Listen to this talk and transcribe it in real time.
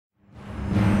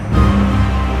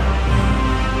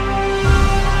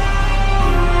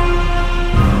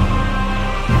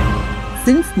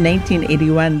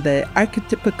1981, the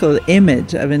archetypical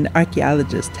image of an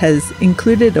archaeologist has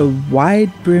included a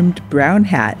wide-brimmed brown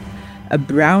hat, a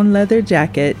brown leather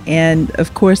jacket, and,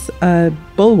 of course, a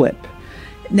bullwhip.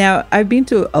 Now, I've been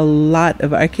to a lot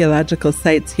of archaeological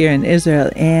sites here in Israel,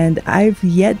 and I've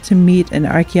yet to meet an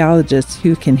archaeologist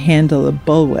who can handle a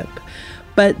bullwhip.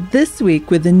 But this week,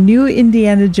 with the new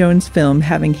Indiana Jones film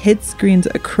having hit screens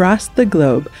across the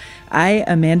globe, I,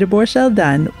 Amanda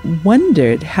Borschel-Dunn,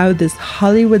 wondered how this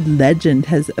Hollywood legend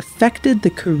has affected the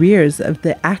careers of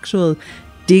the actual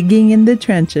digging in the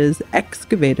trenches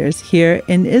excavators here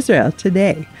in Israel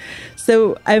today.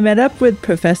 So I met up with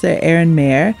Professor Aren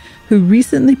Maeir, who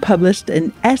recently published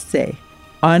an essay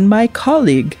on my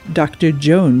colleague, Dr.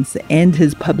 Jones, and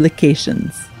his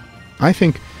publications. I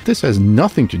think this has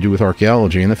nothing to do with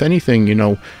archaeology. And if anything,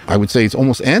 I would say it's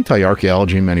almost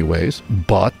anti-archaeology in many ways,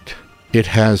 but it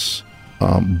has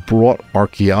brought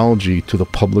archaeology to the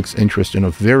public's interest in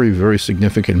a very, very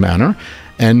significant manner.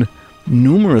 And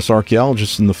numerous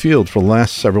archaeologists in the field for the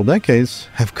last several decades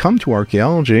have come to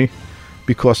archaeology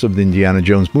because of the Indiana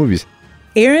Jones movies.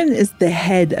 Aren is the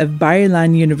head of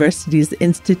Bar-Ilan University's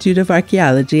Institute of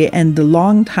Archaeology and the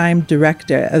longtime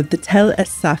director of the Tel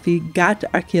Es-Safi Gat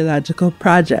Archaeological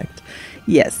Project.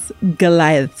 Yes,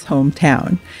 Goliath's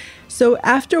hometown. So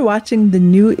after watching the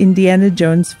new Indiana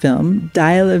Jones film,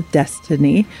 Dial of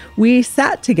Destiny, we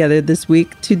sat together this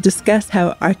week to discuss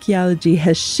how archaeology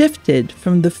has shifted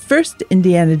from the first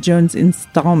Indiana Jones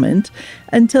installment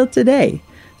until today.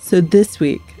 So this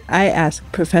week, I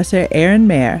asked Professor Aren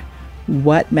Maeir,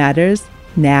 what matters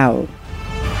now?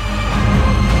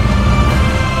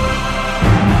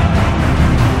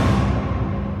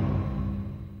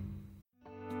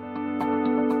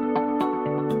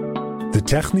 The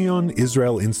Technion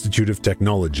Israel Institute of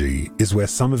Technology is where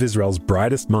some of Israel's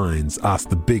brightest minds ask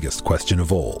the biggest question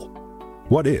of all.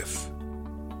 What if?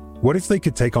 What if they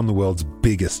could take on the world's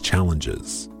biggest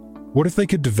challenges? What if they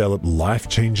could develop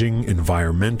life-changing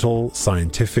environmental,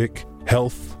 scientific,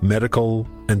 health, medical,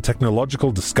 and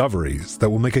technological discoveries that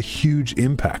will make a huge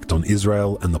impact on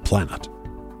Israel and the planet?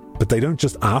 But they don't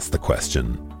just ask the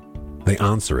question, they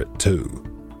answer it too.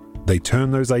 They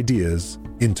turn those ideas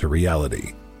into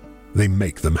reality. They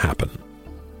make them happen.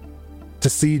 To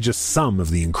see just some of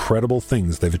the incredible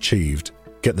things they've achieved,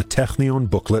 get the Technion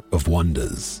Booklet of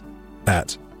Wonders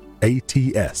at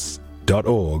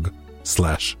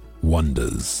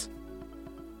ats.org/wonders.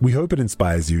 We hope it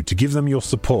inspires you to give them your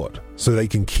support so they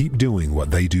can keep doing what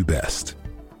they do best.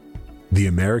 The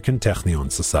American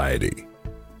Technion Society.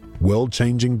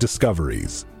 World-changing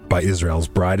discoveries by Israel's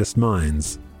brightest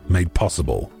minds, made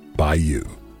possible by you.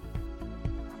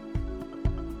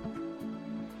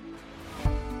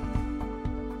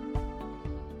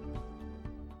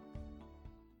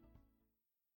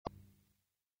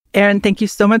 Aren, thank you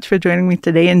so much for joining me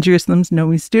today in Jerusalem's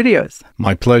Nomi Studios.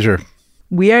 My pleasure.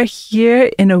 We are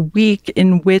here in a week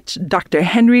in which Dr.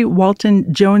 Henry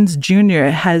Walton Jones Jr.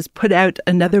 has put out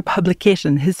another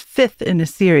publication, his fifth in a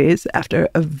series after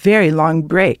a very long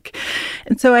break.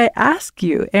 And so I ask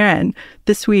you, Aren,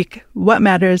 this week, what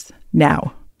matters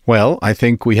now? Well, I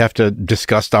think we have to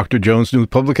discuss Dr. Jones' new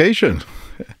publication.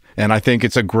 And I think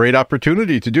it's a great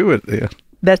opportunity to do it. Yeah.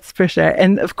 That's for sure.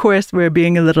 And of course, we're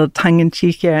being a little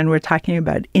tongue-in-cheek here, and we're talking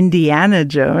about Indiana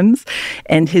Jones.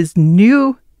 And his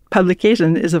new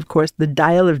publication is, of course, The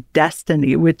Dial of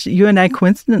Destiny, which you and I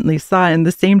coincidentally saw in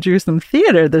the same Jerusalem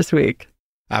theater this week.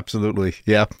 Absolutely.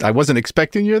 Yeah. I wasn't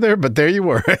expecting you there, but there you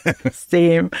were.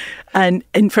 Same. And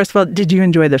first of all, did you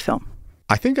enjoy the film?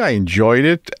 I think I enjoyed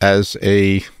it as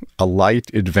a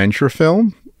light adventure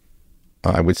film.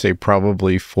 I would say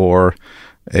probably for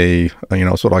a,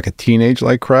 sort of like a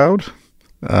teenage-like crowd.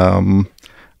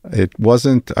 It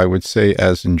wasn't, I would say,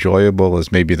 as enjoyable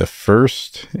as maybe the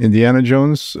first Indiana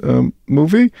Jones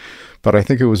movie, but I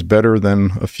think it was better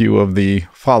than a few of the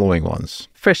following ones.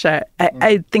 For sure.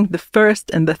 I think the first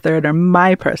and the third are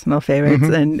my personal favorites.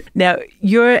 Mm-hmm. And now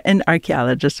you're an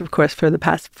archaeologist, of course, for the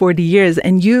past 40 years,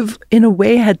 and you've, in a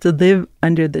way, had to live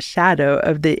under the shadow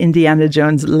of the Indiana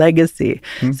Jones legacy.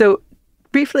 Mm-hmm. So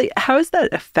briefly, how has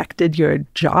that affected your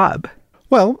job?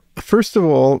 Well, first of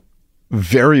all,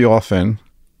 very often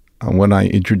when I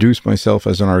introduce myself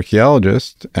as an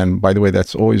archaeologist, and by the way,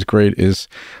 that's always great, is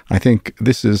I think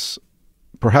this is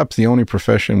perhaps the only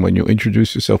profession when you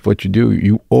introduce yourself, what you do,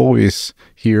 you always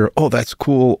hear, oh, that's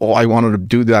cool. Oh, I wanted to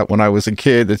do that when I was a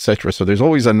kid, etc. So there's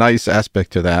always a nice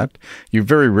aspect to that. You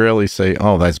very rarely say,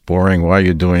 oh, that's boring. Why are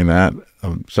you doing that?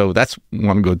 So that's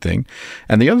one good thing.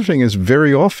 And the other thing is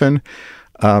very often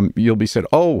you'll be said,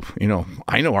 oh,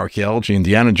 I know archaeology,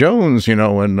 Indiana Jones,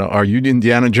 and are you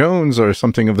Indiana Jones or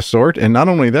something of the sort? And not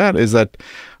only that, is that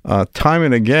time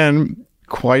and again,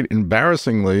 quite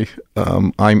embarrassingly,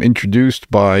 I'm introduced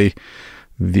by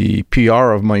the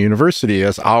PR of my university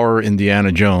as our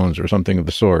Indiana Jones or something of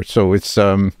the sort. So it's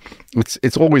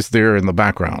always there in the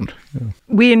background. Yeah.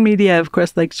 We in media, of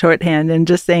course, like shorthand, and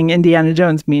just saying Indiana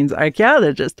Jones means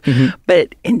archaeologist. Mm-hmm.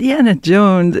 But Indiana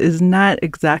Jones is not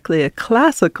exactly a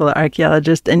classical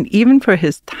archaeologist. And even for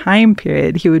his time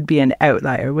period, he would be an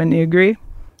outlier. Wouldn't you agree?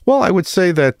 Well, I would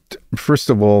say that, first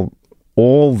of all,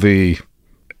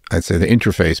 I'd say the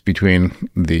interface between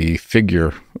the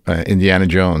figure Indiana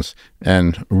Jones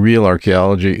and real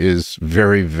archaeology is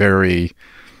very, very,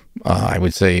 I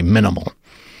would say, minimal.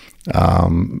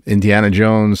 Indiana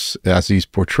Jones, as he's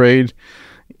portrayed,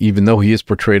 even though he is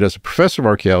portrayed as a professor of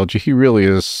archaeology, he really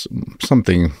is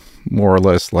something more or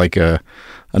less like an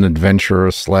adventurer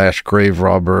 / grave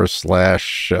robber /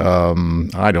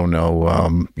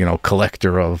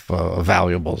 collector of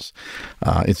valuables.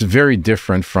 It's very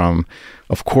different from,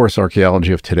 of course,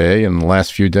 archaeology of today in the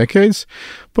last few decades,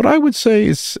 but I would say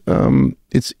it's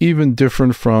even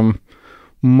different from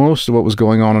most of what was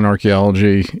going on in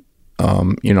archaeology,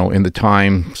 in the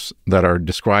times that are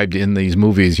described in these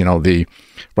movies, the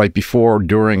right before,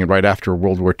 during, and right after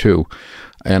World War II.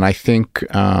 And I think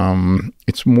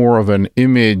it's more of an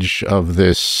image of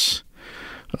this,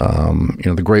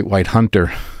 the great white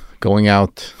hunter going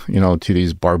out, to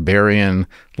these barbarian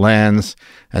lands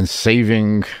and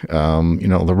saving,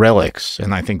 the relics.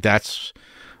 And I think that's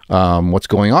what's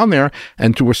going on there.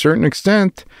 And to a certain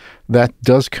extent, that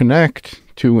does connect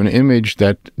to an image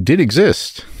that did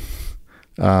exist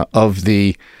of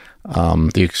the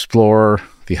explorer,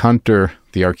 the hunter,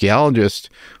 the archaeologist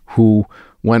who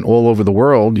went all over the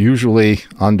world, usually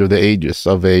under the aegis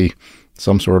of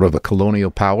some sort of a colonial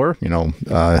power,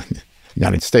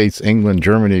 United States, England,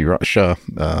 Germany, Russia,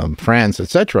 France,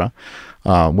 etc.,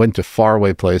 went to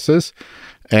faraway places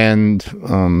and,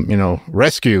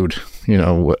 rescued,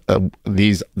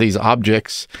 these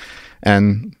objects.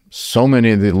 And so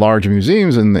many of the large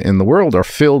museums in the world are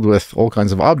filled with all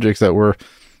kinds of objects that were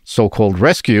so-called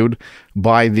rescued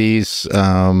by these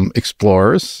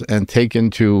explorers and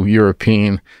taken to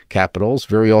European capitals,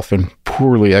 very often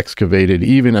poorly excavated,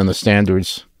 even in the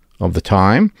standards of the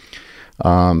time,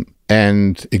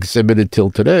 and exhibited till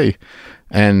today.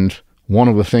 And one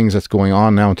of the things that's going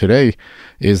on now today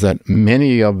is that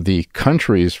many of the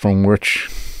countries from which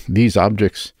these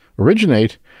objects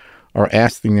originate are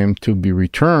asking them to be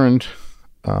returned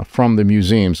from the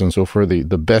museums. And so for the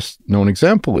best known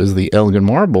example is the Elgin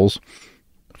marbles.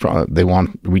 They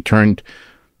want returned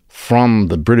from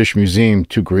the British Museum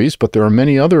to Greece, but there are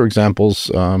many other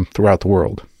examples throughout the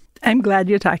world. I'm glad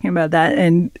you're talking about that.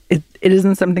 And it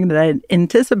isn't something that I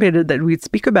anticipated that we'd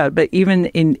speak about. But even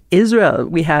in Israel,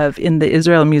 we have in the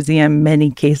Israel Museum many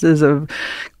cases of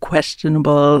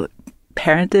questionable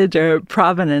parentage or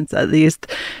provenance, at least,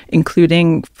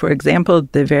 including, for example,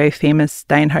 the very famous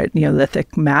Steinhardt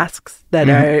Neolithic masks that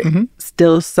are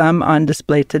still some on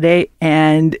display today.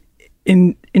 And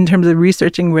in terms of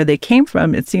researching where they came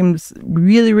from, it seems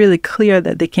really, really clear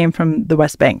that they came from the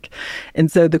West Bank.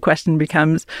 And so the question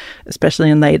becomes, especially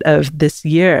in light of this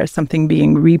year, something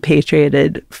being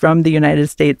repatriated from the United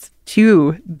States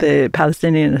to the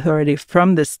Palestinian Authority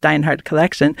from the Steinhardt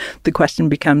collection, the question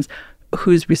becomes,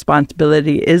 whose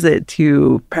responsibility is it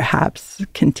to perhaps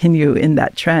continue in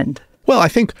that trend? Well, I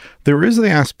think there is the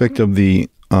aspect of the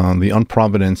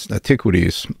unprovenanced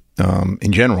antiquities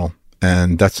in general.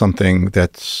 And that's something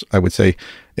that's, I would say,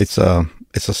 it's a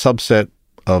subset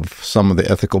of some of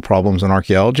the ethical problems in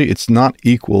archaeology. It's not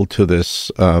equal to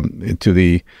this, to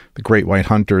the great white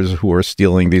hunters who are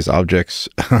stealing these objects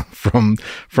from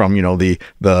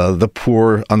the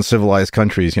poor, uncivilized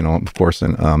countries. Of course,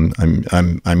 and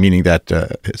I'm meaning that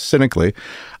cynically.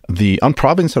 The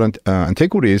unprovenanced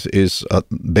antiquities is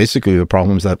basically the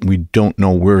problems that we don't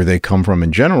know where they come from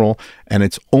in general, and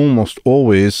it's almost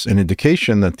always an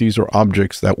indication that these are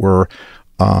objects that were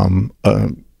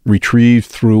retrieved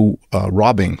through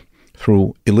robbing,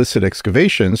 through illicit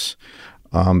excavations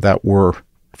that were,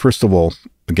 first of all,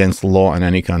 against the law in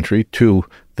any country. 2,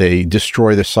 they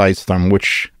destroy the sites from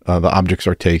which the objects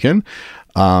are taken.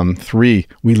 3,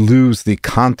 we lose the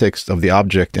context of the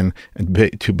object and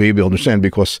to be able to understand,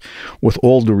 because with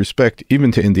all due respect,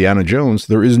 even to Indiana Jones,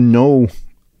 there is no,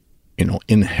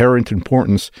 inherent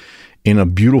importance in a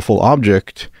beautiful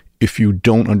object if you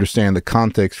don't understand the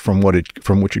context from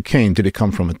which it came. Did it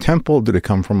come from a temple? Did it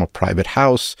come from a private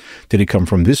house? Did it come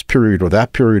from this period or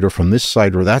that period, or from this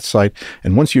site or that site?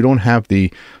 And once you don't have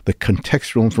the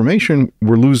contextual information,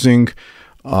 we're losing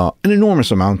an enormous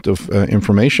amount of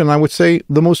information. I would say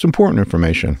the most important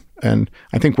information. And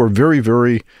I think we're very,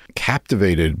 very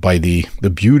captivated by the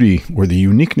beauty or the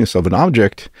uniqueness of an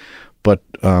object. But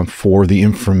for the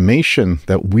information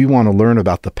that we want to learn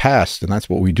about the past, and that's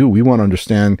what we do, we want to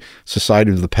understand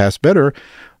society of the past better.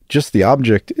 Just the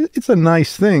object, it's a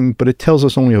nice thing, but it tells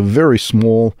us only a very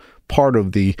small part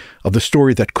of the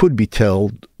story that could be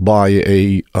told by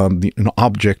an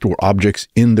object or objects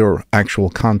in their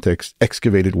actual context,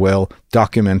 excavated well,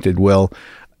 documented well,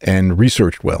 and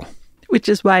researched well. Which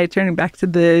is why, turning back to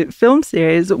the film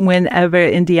series, whenever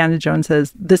Indiana Jones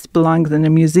says, this belongs in a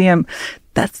museum,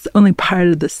 that's only part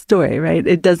of the story, right?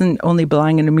 It doesn't only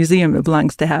belong in a museum. It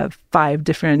belongs to have 5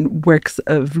 different works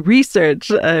of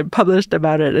research published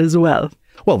about it as well.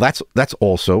 Well, that's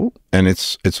also, and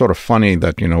it's sort of funny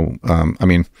that,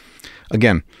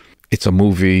 again, it's a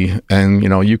movie, and,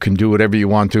 you can do whatever you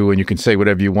want to, and you can say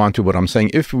whatever you want to. But I'm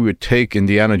saying, if we would take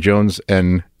Indiana Jones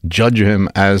and judge him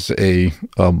as a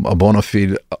bona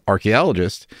fide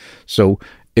archaeologist, so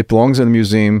it belongs in a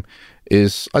museum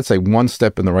is, I'd say, one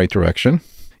step in the right direction.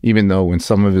 Even though in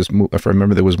some of his, if I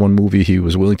remember, there was one movie he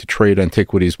was willing to trade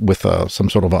antiquities with some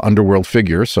sort of an underworld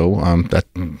figure. So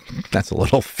that's a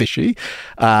little fishy.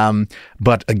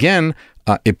 But again,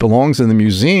 it belongs in the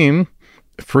museum.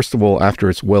 First of all, after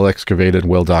it's well excavated,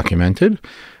 well documented.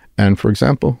 And for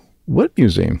example, what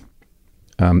museum?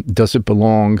 Does it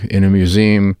belong in a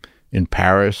museum in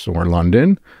Paris or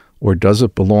London? Or does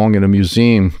it belong in a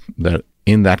museum that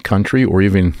in that country, or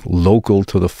even local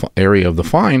to the area of the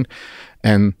find?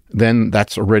 And then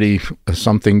that's already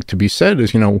something to be said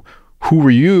is, who are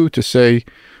you to say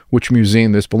which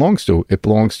museum this belongs to? It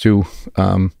belongs to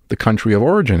the country of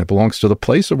origin. It belongs to the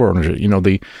place of origin.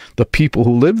 The people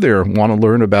who live there want to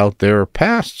learn about their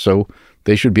past, so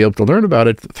they should be able to learn about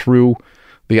it through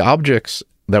the objects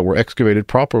that were excavated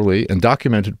properly and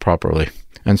documented properly.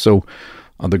 And so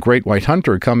the great white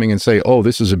hunter coming and say, oh,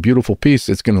 this is a beautiful piece,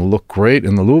 it's going to look great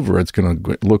in the Louvre, it's going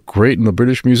to look great in the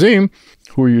British Museum.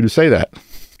 Who are you to say that?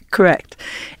 Correct.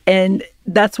 And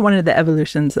that's one of the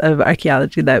evolutions of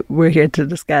archaeology that we're here to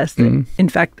discuss. Mm-hmm. In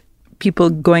fact, people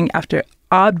going after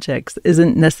objects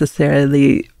isn't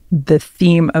necessarily the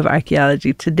theme of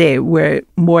archaeology today. We're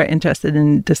more interested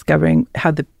in discovering how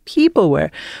the people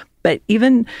were. But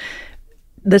even,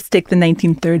 let's take the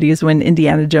 1930s when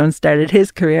Indiana Jones started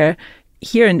his career.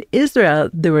 Here in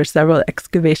Israel, there were several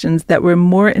excavations that were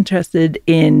more interested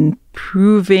in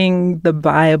proving the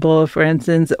Bible, for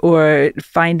instance, or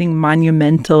finding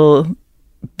monumental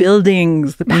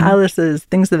buildings, the palaces,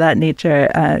 things of that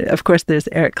nature. Of course, there's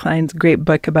Eric Klein's great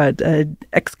book about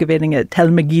excavating at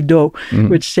Tel Megiddo,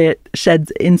 which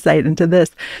sheds insight into this.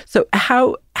 So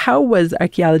how was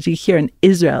archaeology here in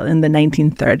Israel in the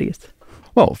 1930s?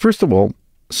 Well, first of all,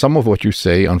 some of what you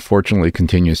say, unfortunately,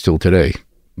 continues till today.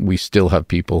 We still have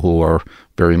people who are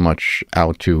very much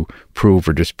out to prove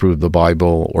or disprove the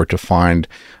Bible, or to find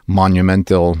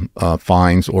monumental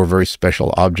finds or very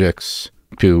special objects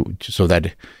so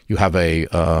that you have a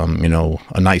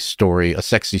nice story, a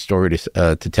sexy story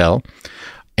to tell.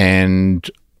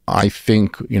 And I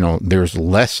think there's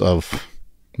less of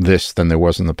this than there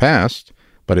was in the past.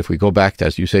 But if we go back to,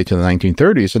 as you say, to the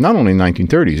 1930s, and not only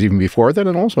 1930s, even before that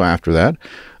and also after that,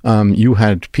 you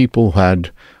had people who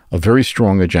had a very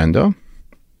strong agenda,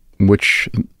 which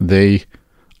they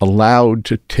allowed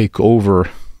to take over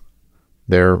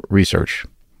their research.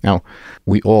 Now,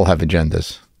 we all have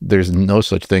agendas. There's no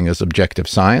such thing as objective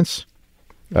science.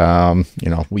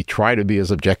 We try to be as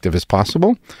objective as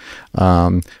possible.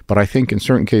 But I think in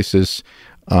certain cases,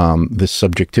 this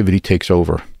subjectivity takes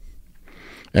over.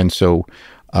 And so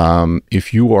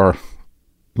if you are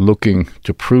looking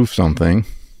to prove something,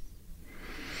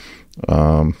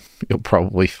 you'll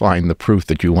probably find the proof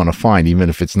that you want to find, even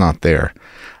if it's not there.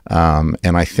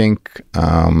 And I think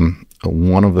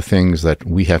one of the things that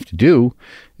we have to do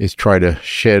is try to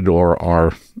shed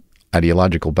our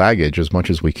ideological baggage as much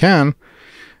as we can,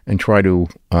 and try to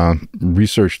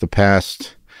research the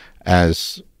past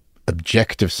as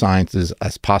objective sciences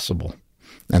as possible.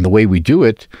 And the way we do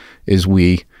it is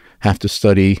we have to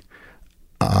study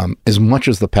as much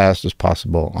as the past as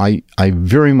possible. I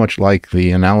very much like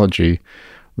the analogy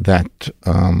that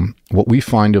what we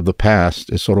find of the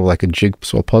past is sort of like a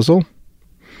jigsaw puzzle.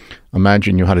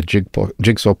 Imagine you had a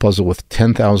jigsaw puzzle with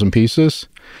 10,000 pieces,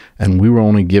 and we were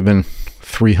only given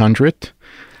 300,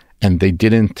 and they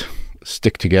didn't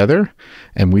stick together,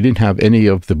 and we didn't have any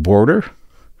of the border.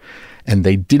 and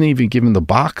they didn't even give him the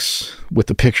box with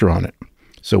the picture on it.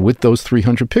 So with those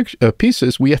 300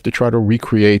 pieces, we have to try to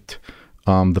recreate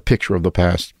the picture of the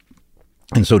past.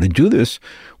 And so to do this,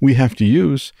 we have to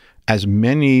use as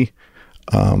many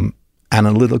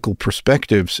analytical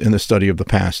perspectives in the study of the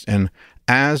past. And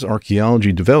as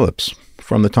archaeology develops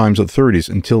from the times of the 30s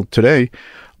until today,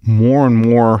 more and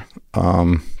more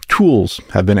tools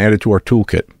have been added to our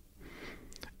toolkit.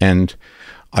 And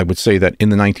I would say that in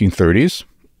the 1930s,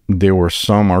 there were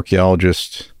some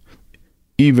archaeologists,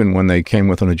 even when they came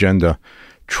with an agenda,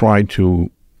 tried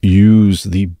to use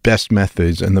the best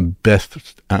methods and the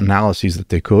best analyses that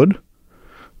they could,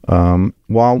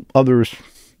 while others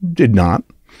did not.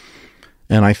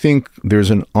 And I think there's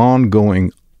an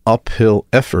ongoing uphill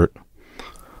effort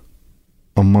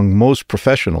among most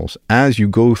professionals as you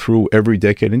go through every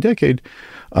decade and decade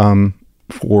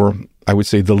for, I would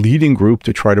say, the leading group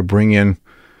to try to bring in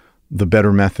the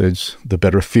better methods, the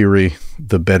better theory,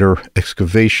 the better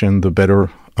excavation, the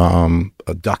better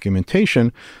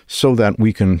documentation, so that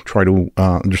we can try to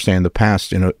understand the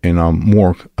past in a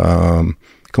more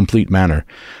complete manner.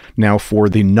 Now, for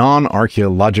the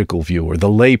non-archaeological viewer, the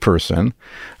layperson,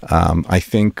 I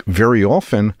think very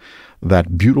often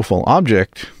that beautiful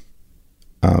object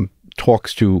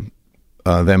talks to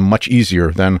them much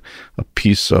easier than a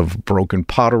piece of broken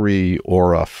pottery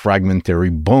or a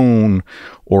fragmentary bone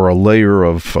or a layer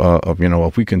of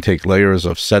if we can take layers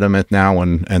of sediment now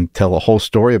and tell a whole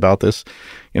story about this,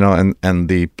 and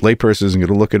the layperson is going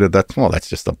to look at it, that's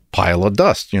just a pile of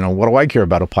dust. What do I care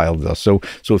about a pile of dust? So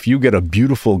if you get a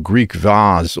beautiful Greek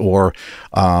vase or,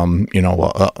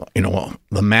 the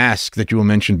mask that you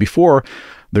mentioned before,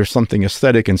 there's something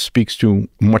aesthetic and speaks to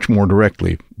much more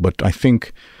directly. But I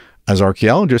think as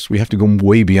archaeologists, we have to go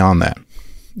way beyond that.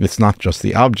 It's not just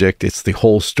the object, it's the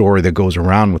whole story that goes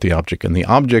around with the object. And the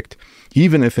object,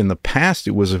 even if in the past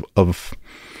it was of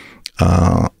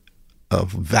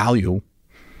value,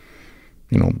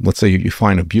 let's say you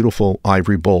find a beautiful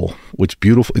ivory bowl, it's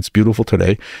beautiful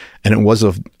today, and it was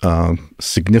of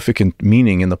significant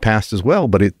meaning in the past as well,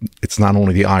 but it's not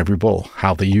only the ivory bowl,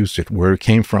 how they used it, where it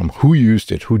came from, who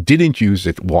used it, who didn't use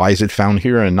it, why is it found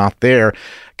here and not there,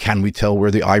 can we tell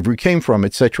where the ivory came from,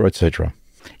 etc., etc.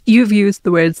 You've used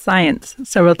the word science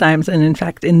several times, and in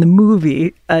fact, in the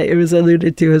movie, it was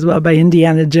alluded to as well by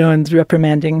Indiana Jones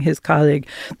reprimanding his colleague.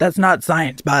 That's not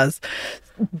science, Buzz.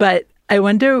 But I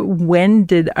wonder, when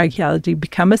did archaeology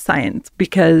become a science?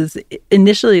 Because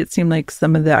initially it seemed like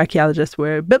some of the archaeologists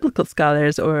were biblical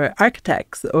scholars or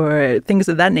architects or things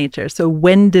of that nature. So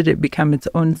when did it become its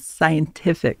own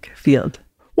scientific field?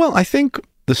 Well, I think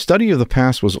the study of the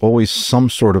past was always some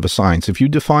sort of a science. If you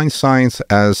define science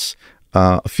as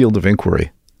a field of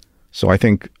inquiry, so I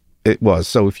think it was.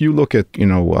 So if you look at,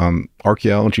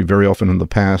 archaeology very often in the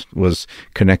past was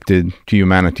connected to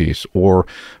humanities, or,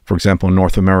 for example, in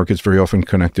North America, it's very often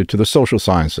connected to the social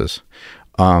sciences.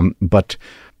 But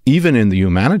even in the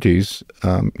humanities,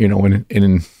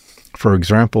 for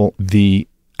example, the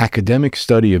academic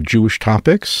study of Jewish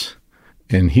topics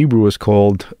in Hebrew is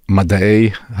called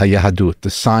Mada'ei HaYahadut, the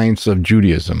science of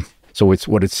Judaism. So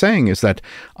what it's saying is that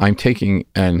I'm taking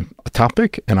a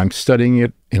topic and I'm studying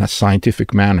it in a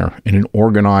scientific manner, in an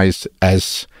organized,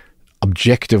 as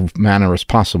objective manner as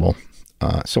possible.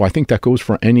 So I think that goes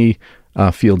for any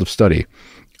field of study.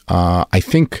 I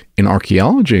think in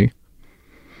archaeology,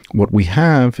 what we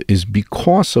have is,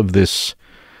 because of this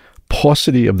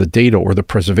paucity of the data or the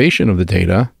preservation of the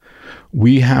data,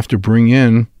 we have to bring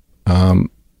in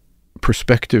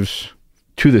perspectives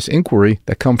to this inquiry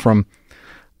that come from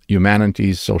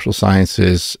humanities, social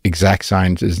sciences, exact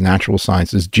sciences, natural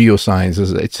sciences,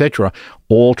 geosciences, etc.,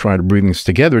 all try to bring this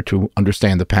together to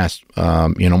understand the past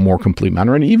in a more complete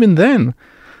manner. And even then,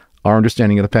 our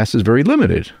understanding of the past is very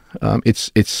limited.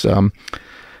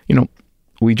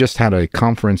 We just had a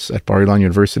conference at Bar-Ilan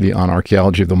University on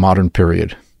archaeology of the modern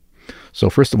period. So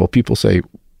first of all, people say,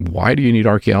 why do you need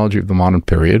archaeology of the modern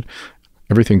period?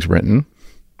 Everything's written.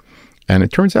 And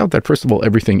it turns out that, first of all,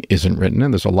 everything isn't written.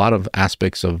 And there's a lot of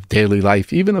aspects of daily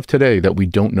life, even of today, that we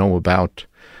don't know about.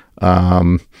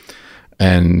 We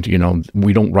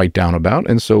don't write down about.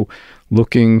 And so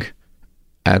looking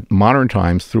at modern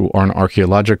times through an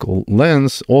archaeological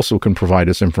lens also can provide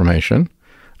us information.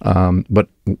 But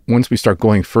once we start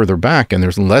going further back, and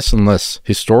there's less and less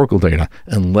historical data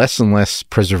and less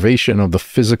preservation of the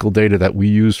physical data that we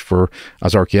use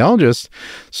as archaeologists,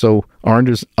 so our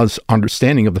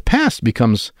understanding of the past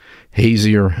becomes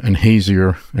hazier and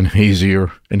hazier and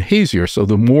hazier and hazier. So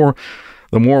the more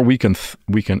we can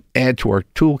add to our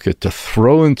toolkit to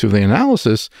throw into the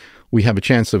analysis, we have a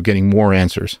chance of getting more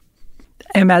answers.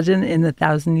 I imagine in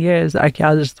 1,000 years,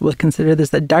 archaeologists will consider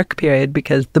this a dark period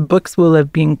because the books will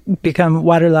have become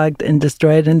waterlogged and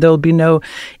destroyed, and there will be no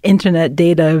internet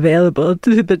data available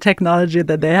to the technology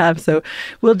that they have. So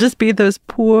we'll just be those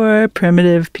poor,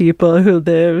 primitive people who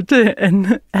lived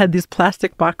and had these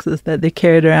plastic boxes that they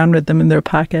carried around with them in their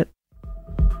pocket.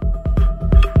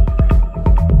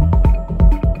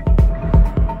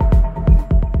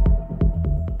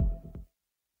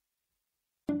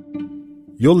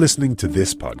 You're listening to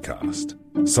this podcast,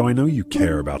 so I know you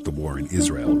care about the war in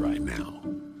Israel right now.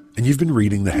 And you've been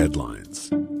reading the headlines.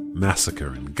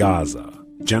 Massacre in Gaza,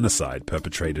 genocide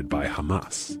perpetrated by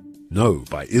Hamas. No,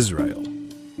 by Israel.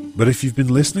 But if you've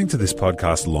been listening to this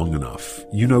podcast long enough,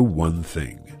 you know one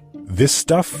thing. This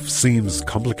stuff seems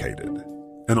complicated.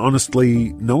 And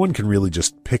honestly, no one can really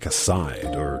just pick a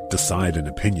side or decide an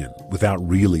opinion without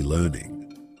really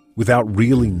learning, without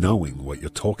really knowing what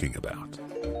you're talking about.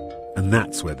 And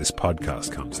that's where this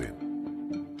podcast comes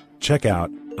in. Check out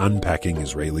Unpacking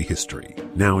Israeli History,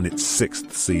 now in its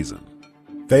 6th season.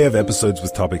 They have episodes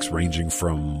with topics ranging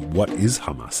from what is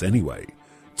Hamas anyway,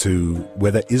 to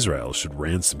whether Israel should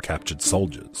ransom captured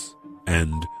soldiers,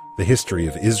 and the history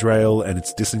of Israel and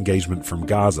its disengagement from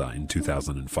Gaza in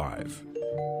 2005.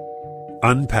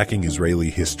 Unpacking Israeli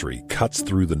History cuts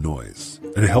through the noise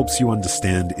and helps you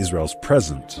understand Israel's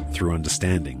present through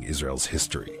understanding Israel's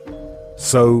history.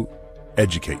 So,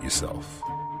 educate yourself.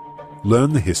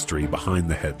 Learn the history behind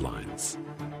the headlines.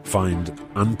 Find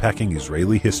Unpacking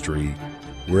Israeli History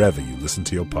wherever you listen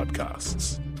to your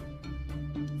podcasts.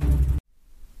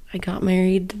 I got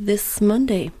married this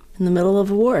Monday in the middle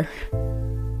of a war.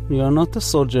 You're not a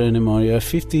soldier anymore. You're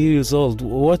 50 years old.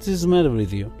 What is the matter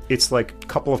with you? It's like a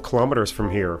couple of kilometers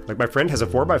from here. Like, my friend has a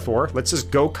 4x4. Let's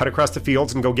just go cut across the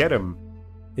fields and go get him.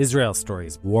 Israel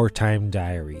Stories, Wartime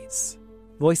Diaries.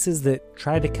 Voices that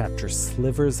try to capture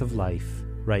slivers of life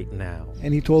right now.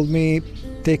 And he told me,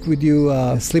 take with you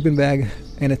a sleeping bag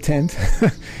and a tent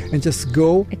and just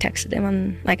go. I texted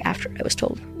him after I was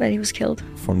told that he was killed.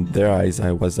 From their eyes,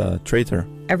 I was a traitor.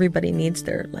 Everybody needs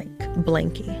their,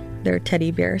 blankie, their teddy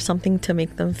bear, something to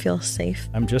make them feel safe.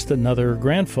 I'm just another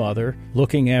grandfather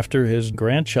looking after his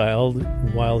grandchild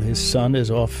while his son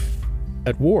is off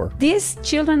at war. These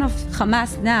children of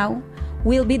Hamas now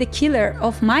will be the killer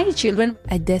of my children.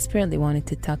 I desperately wanted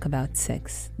to talk about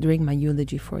sex during my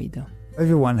eulogy for Ido.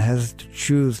 Everyone has to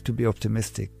choose to be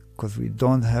optimistic because we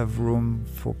don't have room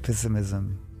for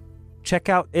pessimism. Check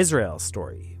out Israel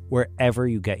Story wherever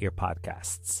you get your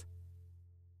podcasts.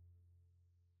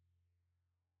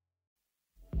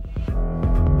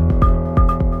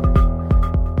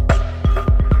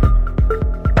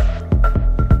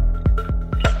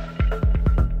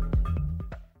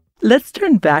 Let's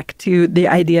turn back to the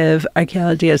idea of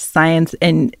archaeology as science.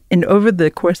 And over the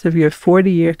course of your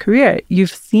 40-year career, you've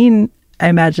seen, I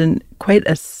imagine, quite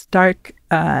a stark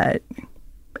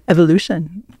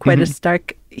evolution, quite a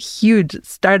stark, huge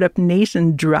startup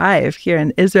nation drive here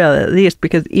in Israel, at least,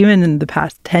 because even in the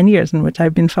past 10 years in which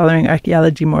I've been following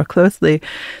archaeology more closely,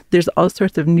 there's all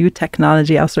sorts of new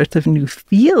technology, all sorts of new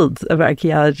fields of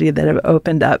archaeology that have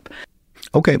opened up.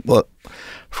 Okay, well,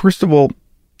 first of all,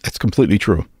 that's completely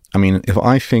true. I mean, if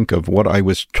I think of what I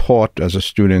was taught as a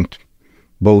student,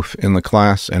 both in the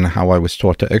class and how I was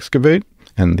taught to excavate,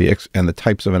 and the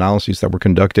types of analyses that were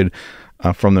conducted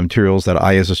from the materials that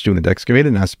I as a student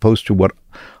excavated, as opposed to what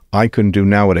I can do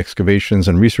now at excavations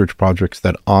and research projects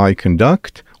that I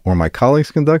conduct or my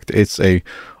colleagues conduct, it's a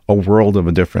world of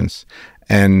a difference.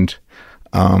 And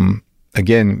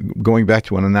again, going back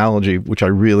to an analogy, which I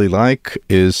really like,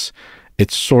 is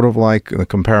it's sort of like a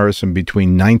comparison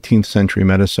between 19th century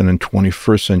medicine and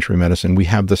 21st century medicine. We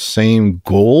have the same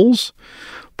goals,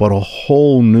 but a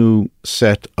whole new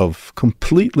set of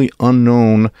completely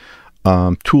unknown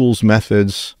tools,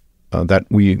 methods that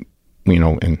we,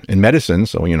 in medicine.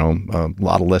 So, a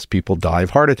lot of less people die of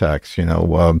heart attacks.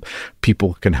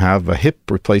 People can have a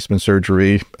hip replacement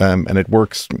surgery and it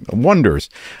works wonders.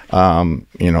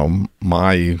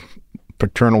 My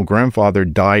paternal grandfather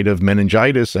died of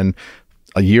meningitis, and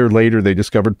a year later, they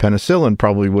discovered penicillin,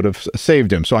 probably would have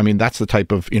saved him. So, I mean, that's the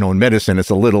type of, in medicine, it's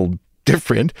a little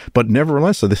different, but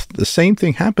nevertheless, so the same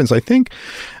thing happens, I think,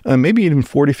 maybe even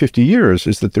 40, 50 years,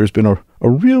 is that there's been a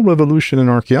real revolution in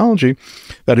archaeology,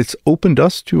 that it's opened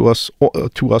to us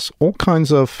all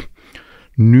kinds of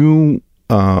new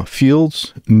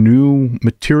fields, new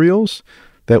materials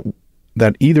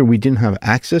that either we didn't have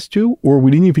access to or we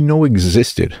didn't even know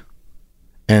existed.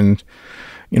 And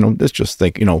let's just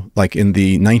think, like in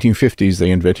the 1950s, they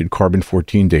invented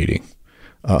carbon-14 dating.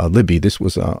 Libby, this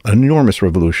was an enormous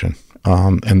revolution.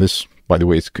 And this, by the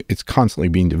way, it's constantly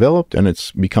being developed, and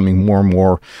it's becoming more and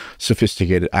more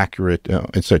sophisticated, accurate,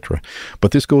 etc.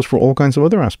 But this goes for all kinds of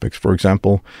other aspects. For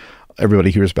example,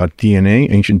 everybody hears about DNA,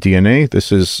 ancient DNA.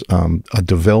 This is a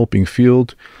developing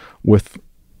field with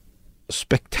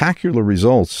spectacular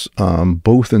results,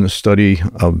 both in the study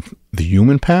of the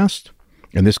human past,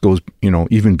 and this goes,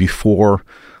 even before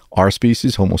our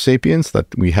species, Homo sapiens, that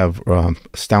we have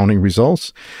astounding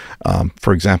results.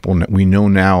 For example, we know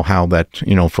now how that,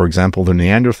 for example, the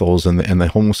Neanderthals and the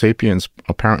Homo sapiens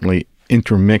apparently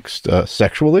intermixed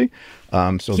sexually.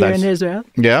 So here in Israel?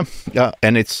 Yeah,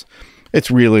 and it's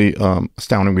really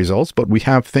astounding results. But we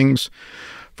have things,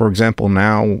 for example,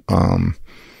 now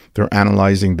they're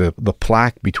analyzing the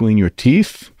plaque between your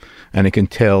teeth, and it can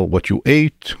tell what you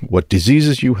ate, what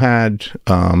diseases you had,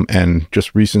 and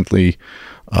just recently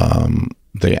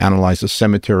they analyzed a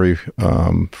cemetery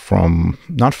from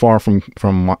not far from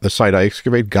the site I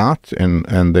excavate, Gat,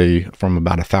 and they from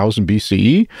about 1000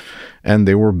 BCE, and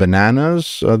there were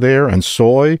bananas there and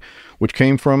soy, which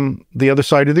came from the other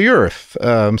side of the earth.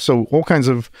 So all kinds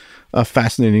of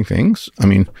fascinating things. I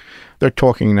mean, they're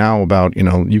talking now about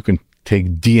you can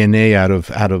take DNA out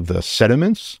of the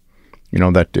sediments.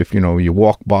 That if you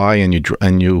walk by and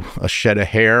you shed a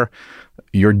hair,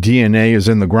 your DNA is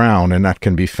in the ground, and that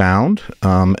can be found.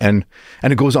 And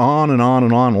it goes on and on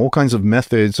and on. All kinds of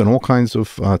methods and all kinds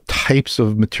of types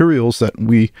of materials that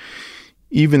we,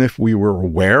 even if we were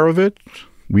aware of it,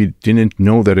 we didn't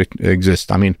know that it exists.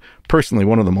 I mean, personally,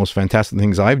 one of the most fantastic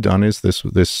things I've done is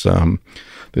this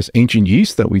ancient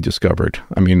yeast that we discovered.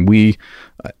 I mean, we,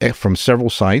 from several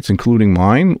sites, including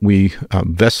mine,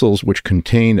 vessels which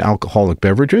contained alcoholic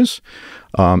beverages.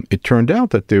 It turned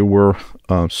out that there were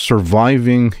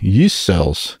surviving yeast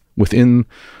cells within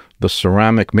the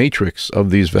ceramic matrix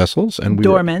of these vessels, and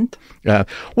dormant.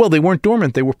 Well, they weren't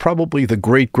dormant. They were probably the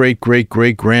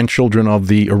great-great-great-great-grandchildren of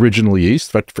the original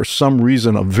yeast, but for some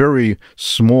reason, a very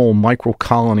small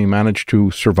microcolony managed to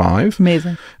survive.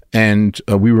 Amazing. And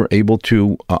we were able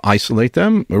to isolate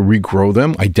them, regrow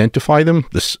them, identify them.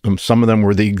 Some of them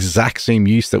were the exact same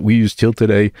yeast that we use till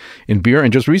today in beer.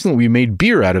 And just recently, we made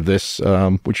beer out of this,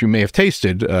 which you may have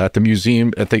tasted at the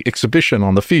museum, at the exhibition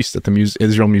on the feast at the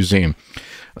Israel Museum.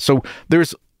 So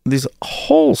there's this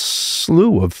whole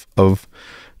slew of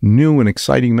new and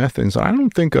exciting methods. I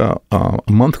don't think a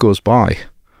month goes by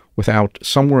without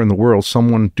somewhere in the world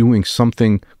someone doing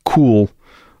something cool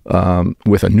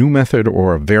with a new method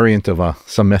or a variant of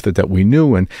some method that we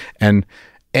knew, and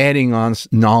adding on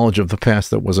knowledge of the past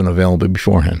that wasn't available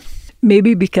beforehand.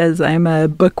 Maybe because I'm a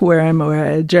bookworm or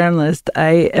a journalist,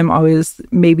 I am always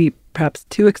perhaps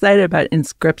too excited about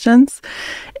inscriptions.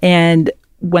 And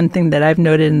one thing that I've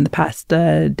noted in the past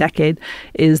decade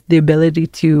is the ability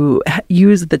to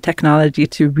use the technology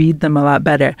to read them a lot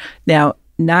better. Now,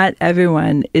 not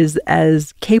everyone is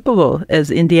as capable as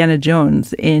Indiana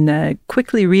Jones in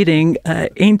quickly reading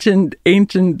ancient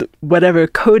whatever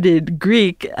coded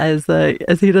Greek as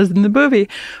he does in the movie,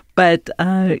 but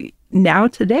now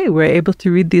today we're able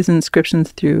to read these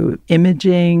inscriptions through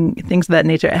imaging, things of that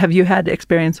nature. Have you had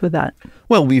experience with that?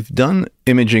 Well, we've done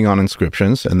imaging on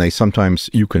inscriptions, and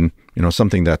you can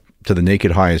something that to the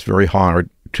naked eye is very hard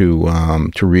to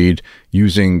read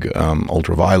using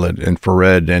ultraviolet,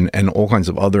 infrared, and all kinds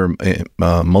of other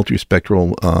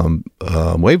multispectral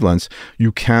wavelengths.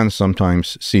 You can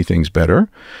sometimes see things better,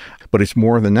 but it's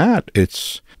more than that.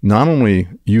 It's not only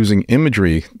using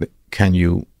imagery that can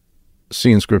you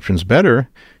see inscriptions better.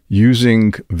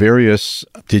 Using various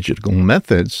digital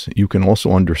methods, you can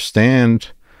also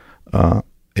understand a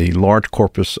large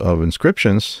corpus of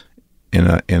inscriptions in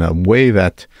a way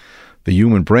that the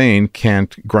human brain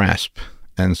can't grasp.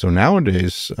 And so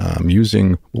nowadays,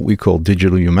 using what we call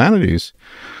digital humanities,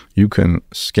 you can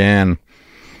scan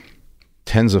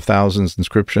tens of thousands of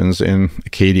inscriptions in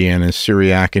Akkadian, in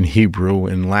Syriac, in Hebrew,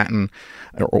 in Latin,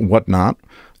 or whatnot.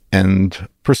 And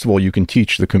first of all, you can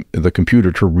teach the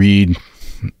computer to read,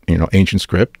 ancient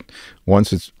script.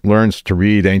 Once it learns to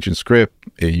read ancient script,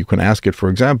 you can ask it, for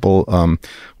example,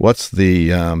 what's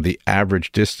the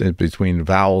average distance between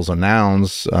vowels and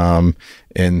nouns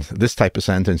in this type of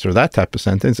sentence or that type of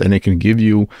sentence, and it can give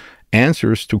you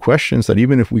answers to questions that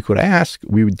even if we could ask,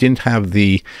 we didn't have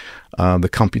the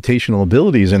computational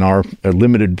abilities in our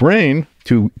limited brain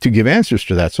to give answers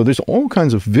to that. So there's all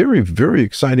kinds of very, very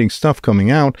exciting stuff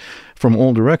coming out from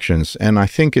all directions. And I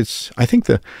think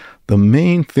the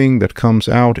main thing that comes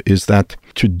out is that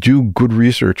to do good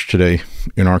research today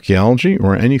in archaeology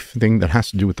or anything that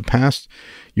has to do with the past,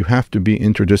 you have to be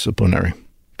interdisciplinary.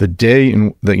 The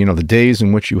days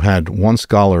in which you had one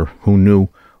scholar who knew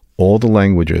all the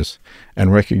languages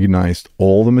and recognized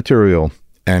all the material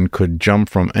and could jump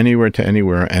from anywhere to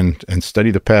anywhere and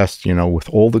study the past, with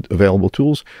all the available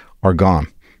tools, are gone.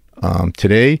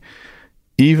 Today,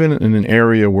 even in an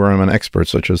area where I'm an expert,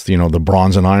 such as, the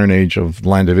Bronze and Iron Age of the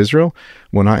land of Israel,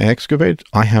 when I excavate,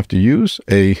 I have to use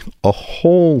a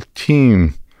whole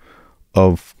team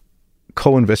of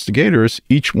co-investigators,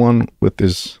 each one with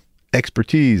his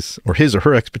expertise or his or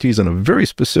her expertise in a very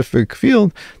specific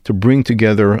field to bring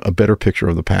together a better picture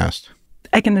of the past.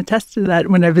 I can attest to that.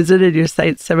 When I visited your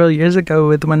site several years ago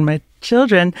with one of my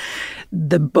children,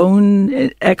 the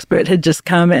bone expert had just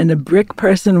come and a brick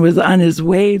person was on his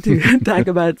way to talk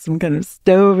about some kind of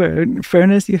stove or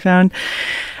furnace you found.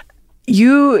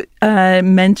 You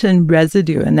mentioned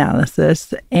residue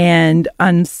analysis, and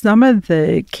on some of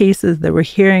the cases that we're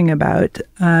hearing about,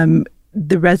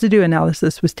 the residue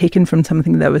analysis was taken from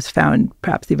something that was found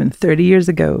perhaps even 30 years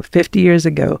ago, 50 years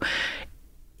ago.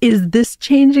 Is this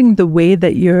changing the way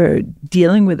that you're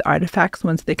dealing with artifacts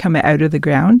once they come out of the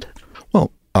ground?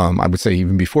 Well, I would say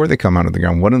even before they come out of the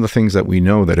ground, one of the things that we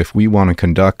know that if we want to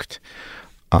conduct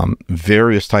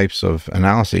various types of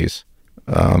analyses,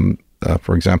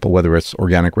 for example, whether it's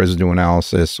organic residue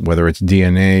analysis, whether it's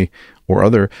DNA or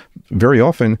other, very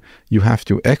often you have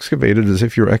to excavate it as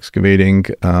if you're excavating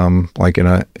like in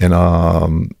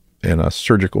a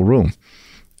surgical room.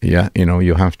 Yeah,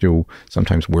 you have to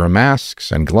sometimes wear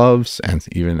masks and gloves and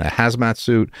even a hazmat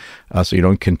suit, so you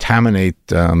don't contaminate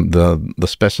the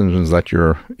specimens that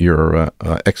you're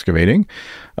excavating.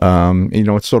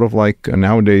 It's sort of like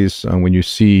nowadays when you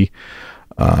see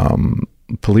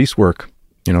police work,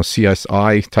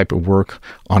 CSI type of work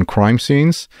on crime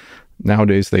scenes.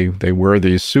 Nowadays they wear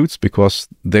these suits because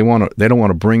they don't want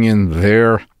to bring in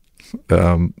their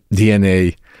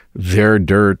DNA, their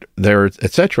dirt, their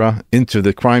etc. into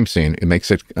the crime scene. It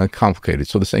makes it complicated.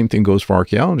 So the same thing goes for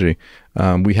archaeology.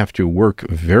 We have to work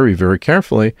very, very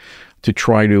carefully to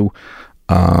try to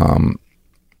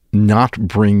not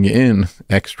bring in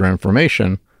extra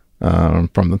information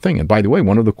from the thing. And by the way,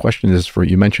 one of the questions is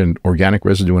you mentioned organic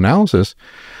residue analysis.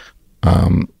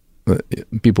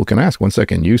 People can ask, one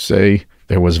second, you say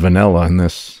there was vanilla in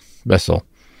this vessel.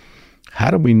 How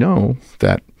do we know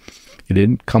that it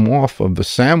didn't come off of the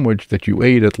sandwich that you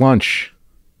ate at lunch?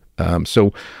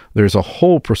 So there's a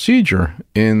whole procedure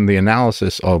in the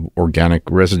analysis of organic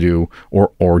residue or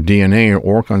DNA or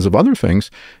all kinds of other things,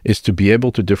 is to be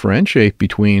able to differentiate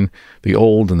between the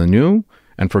old and the new.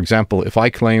 And for example, if I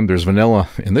claim there's vanilla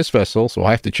in this vessel, so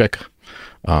I have to check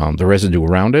the residue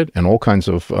around it and all kinds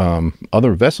of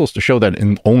other vessels to show that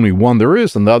in only one there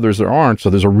is and the others there aren't.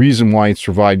 So there's a reason why it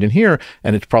survived in here,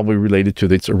 and it's probably related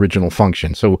to its original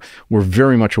function. So we're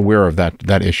very much aware of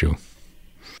that issue.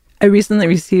 I recently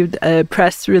received a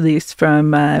press release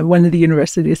from one of the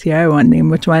universities here, I won't name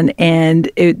which one, and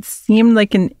it seemed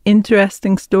like an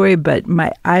interesting story, but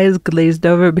my eyes glazed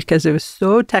over because it was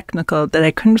so technical that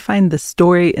I couldn't find the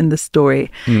story in the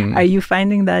story. Are you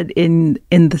finding that in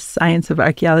the science of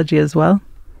archaeology as well?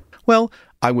 Well,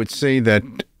 I would say that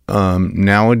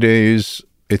nowadays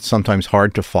it's sometimes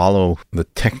hard to follow the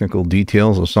technical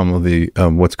details of some of the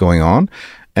what's going on.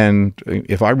 And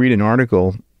if I read an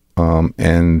article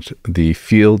and the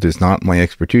field is not my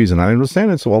expertise and I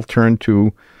understand it, so I'll turn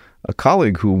to a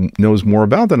colleague who knows more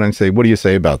about that and say, what do you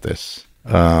say about this?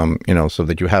 So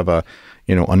that you have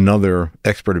another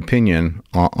expert opinion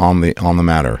on the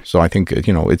matter. So I think,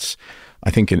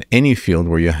 I think in any field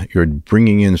where you're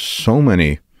bringing in so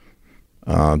many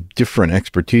different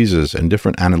expertises and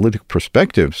different analytic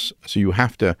perspectives, so you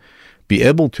have to be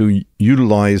able to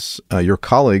utilize your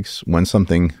colleagues when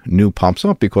something new pops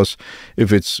up, because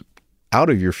if it's out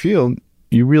of your field,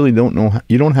 you really don't know,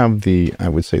 you don't have the, I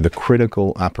would say, the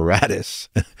critical apparatus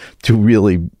to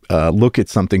really look at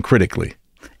something critically.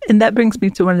 And that brings me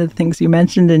to one of the things you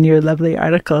mentioned in your lovely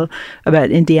article about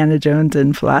Indiana Jones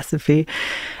and philosophy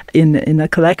in a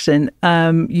collection.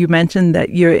 You mentioned that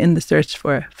you're in the search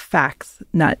for facts,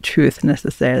 not truth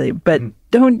necessarily. But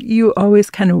don't you always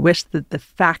kind of wish that the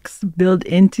facts build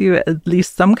into at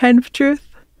least some kind of truth?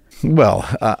 Well,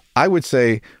 I would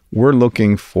say we're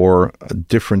looking for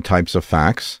different types of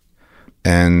facts.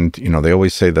 And, they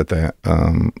always say that the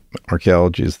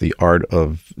archaeology is the art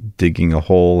of digging a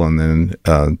hole and then,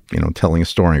 telling a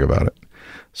story about it.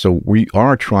 So we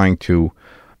are trying to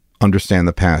understand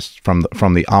the past from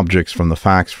the objects, from the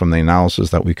facts, from the analysis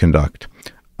that we conduct.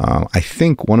 I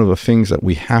think one of the things that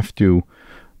we have to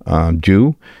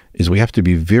do is we have to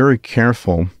be very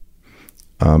careful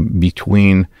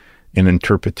between an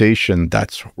interpretation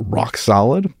that's rock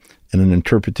solid and an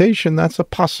interpretation that's a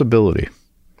possibility.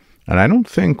 And I don't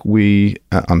think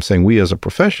I'm saying we as a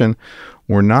profession,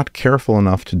 we're not careful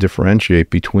enough to differentiate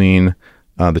between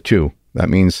the two. That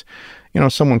means,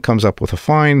 someone comes up with a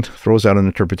find, throws out an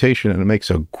interpretation, and it makes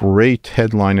a great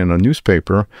headline in a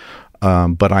newspaper.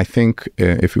 But I think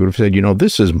if you would have said,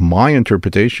 this is my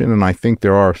interpretation, and I think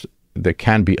there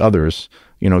can be others,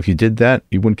 if you did that,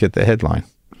 you wouldn't get the headline.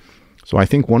 So I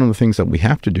think one of the things that we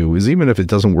have to do is, even if it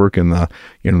doesn't work in the,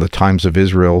 the Times of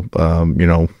Israel,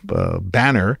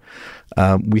 banner,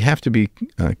 we have to be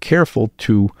careful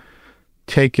to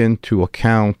take into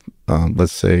account,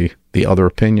 let's say, the other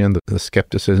opinion, the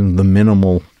skepticism, the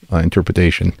minimal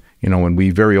interpretation. And we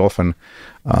very often,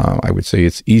 I would say,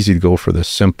 it's easy to go for the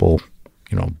simple,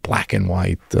 black and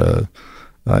white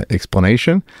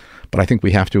explanation. But I think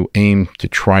we have to aim to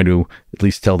try to at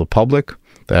least tell the public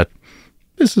that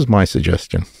this is my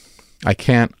suggestion. I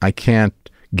can't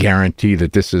guarantee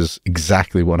that this is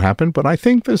exactly what happened, but I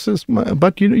think this is.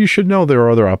 But you should know there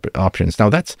are other options. Now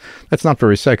that's not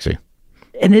very sexy.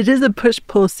 And it is a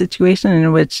push-pull situation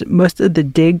in which most of the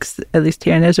digs, at least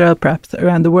here in Israel, perhaps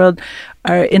around the world,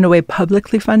 are in a way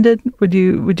publicly funded, would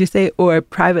you say, or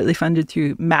privately funded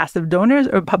through massive donors,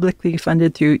 or publicly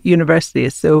funded through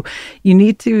universities. So you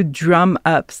need to drum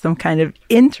up some kind of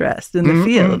interest in the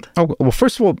field. Oh, well,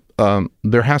 first of all,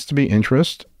 there has to be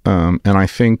interest. And I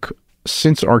think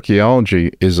since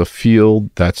archaeology is a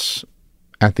field that's,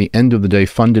 at the end of the day,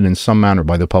 funded in some manner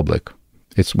by the public,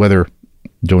 it's whether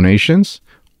donations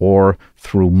or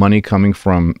through money coming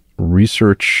from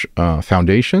research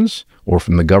foundations or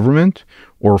from the government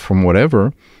or from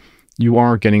whatever, you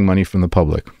are getting money from the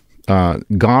public. Gone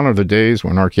are the days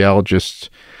when archaeologists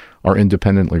are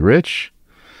independently rich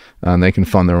and they can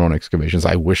fund their own excavations.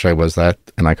 I wish I was that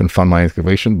and I can fund my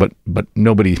excavation, but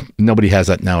nobody has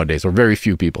that nowadays, or very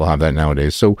few people have that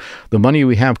nowadays. So the money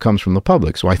we have comes from the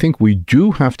public. So I think we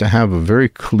do have to have a very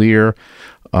clear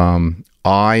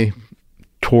eye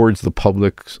towards the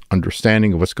public's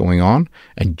understanding of what's going on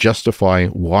and justify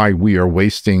why we are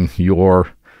wasting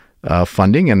your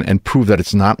funding and prove that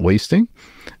it's not wasting.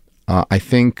 I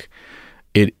think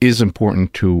it is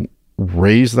important to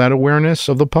raise that awareness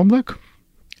of the public.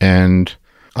 And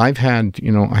I've had,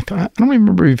 I don't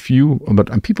remember if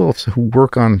but people who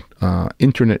work on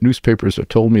internet newspapers have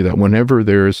told me that whenever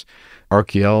there's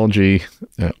archaeology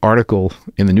article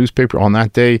in the newspaper on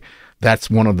that day,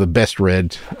 that's one of the best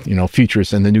read,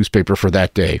 features in the newspaper for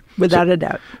that day. Without a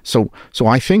doubt. So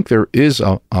I think there is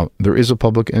a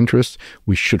public interest.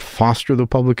 We should foster the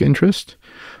public interest,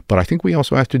 but I think we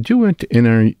also have to do it in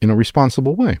a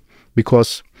responsible way.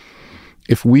 Because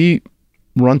if we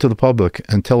run to the public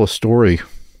and tell a story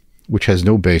which has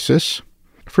no basis,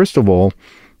 first of all,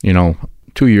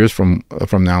 2 years from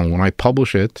now, when I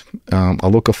publish it, I'll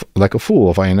look like a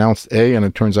fool if I announce A and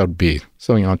it turns out B.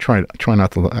 So try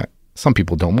not to. Some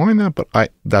people don't mind that, but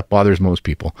that bothers most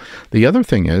people. The other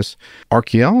thing is,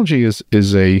 archaeology is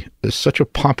such a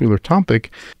popular topic,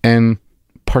 and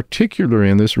particularly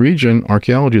in this region,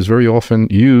 archaeology is very often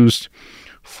used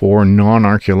for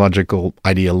non-archaeological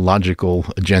ideological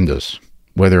agendas,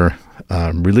 whether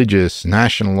religious,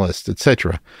 nationalist,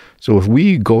 etc. So if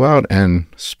we go out and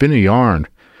spin a yarn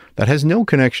that has no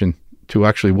connection to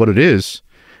actually what it is,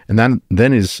 and that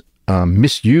then is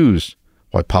misused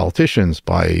by politicians,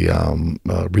 by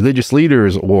religious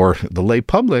leaders, or the lay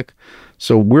public,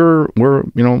 so we're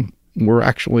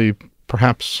actually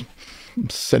perhaps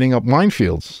setting up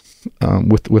minefields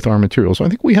with our material. So I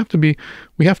think we have to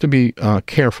be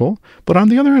careful. But on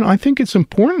the other hand, I think it's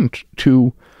important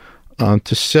to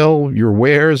sell your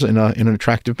wares in an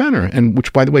attractive manner, and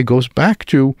which, by the way, goes back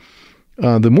to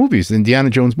the movies, the Indiana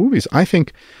Jones movies. I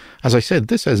think, as I said,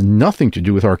 this has nothing to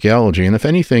do with archaeology, and if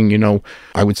anything,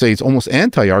 I would say it's almost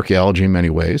anti-archaeology in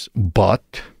many ways,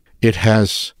 but it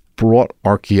has brought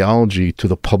archaeology to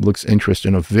the public's interest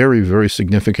in a very, very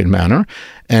significant manner,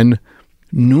 and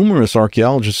numerous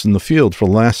archaeologists in the field for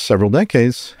the last several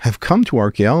decades have come to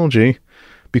archaeology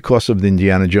because of the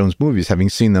Indiana Jones movies, having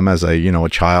seen them as a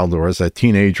child or as a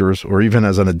teenager or even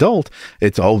as an adult.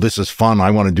 It's, this is fun,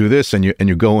 I want to do this, and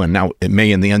you go, and now it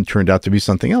may in the end turned out to be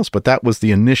something else, but that was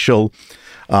the initial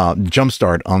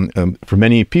jumpstart for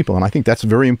many people, and I think that's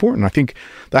very important. I think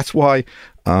that's why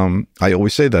I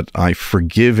always say that I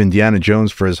forgive Indiana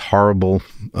Jones for his horrible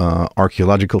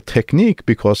archaeological technique,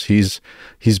 because he's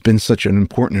been such an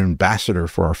important ambassador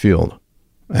for our field.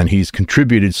 And he's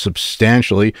contributed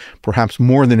substantially, perhaps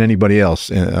more than anybody else,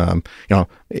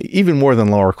 even more than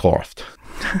Lara Croft.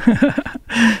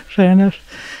 Fair enough.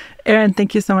 Aren,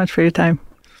 thank you so much for your time.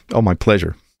 Oh, my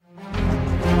pleasure.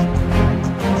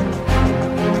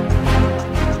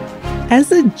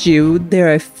 As a Jew,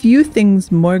 there are few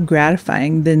things more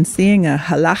gratifying than seeing a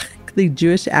halachically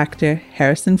Jewish actor,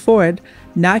 Harrison Ford,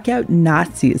 knock out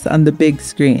Nazis on the big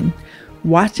screen.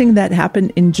 Watching that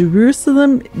happen in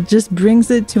Jerusalem just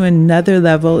brings it to another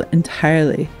level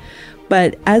entirely.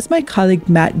 But as my colleague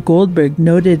Matt Goldberg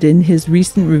noted in his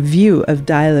recent review of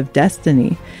Dial of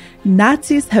Destiny,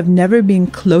 Nazis have never been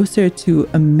closer to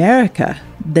America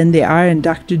than they are in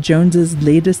Dr. Jones's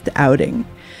latest outing.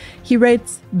 He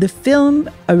writes, "The film,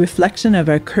 a reflection of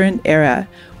our current era,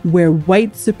 where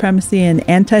white supremacy and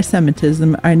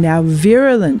anti-Semitism are now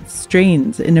virulent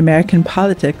strains in American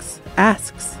politics,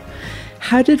 asks,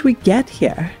 how did we get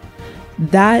here?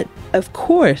 That, of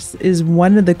course, is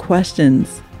one of the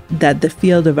questions that the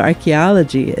field of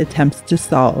archaeology attempts to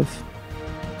solve."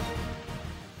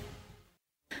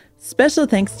 Special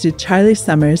thanks to Charlie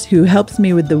Summers, who helps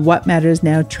me with the What Matters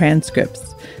Now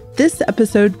transcripts. This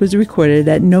episode was recorded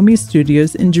at Nomi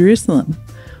Studios in Jerusalem.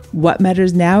 What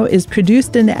Matters Now is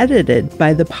produced and edited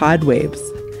by the Podwaves.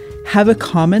 Have a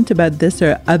comment about this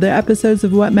or other episodes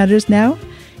of What Matters Now?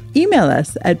 Email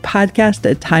us at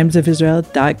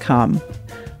podcast@timesofisrael.com.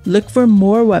 Look for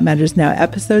more What Matters Now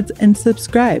episodes and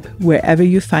subscribe wherever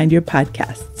you find your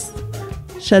podcasts.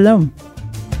 Shalom.